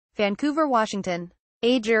Vancouver, Washington.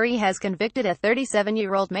 A jury has convicted a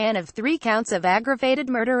 37-year-old man of 3 counts of aggravated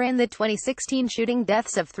murder in the 2016 shooting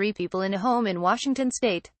deaths of 3 people in a home in Washington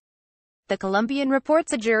state. The Columbian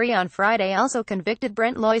reports a jury on Friday also convicted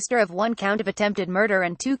Brent Luyster of 1 count of attempted murder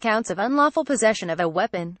and 2 counts of unlawful possession of a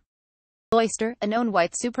weapon. Luyster, a known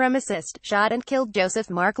white supremacist, shot and killed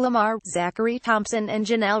Joseph Mark Lamar, Zachary, Thompson, and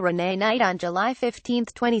Janell Renee night on July 15,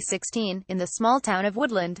 2016, in the small town of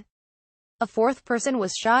Woodland. A 4th person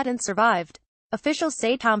was shot and survived. Officials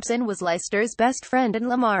say Thompson was Luyster's best friend and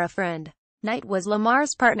Lamar a friend. Knight was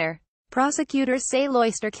Lamar's partner. Prosecutors say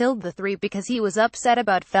Luyster killed the 3 because he was upset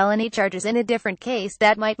about felony charges in a different case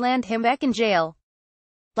that might land him back in jail.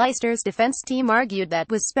 Luyster's defense team argued that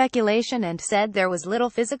was speculation and said there was little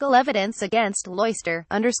physical evidence against Luyster.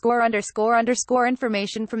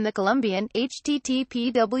 Information from the Columbian,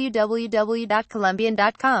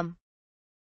 http://www.columbian.com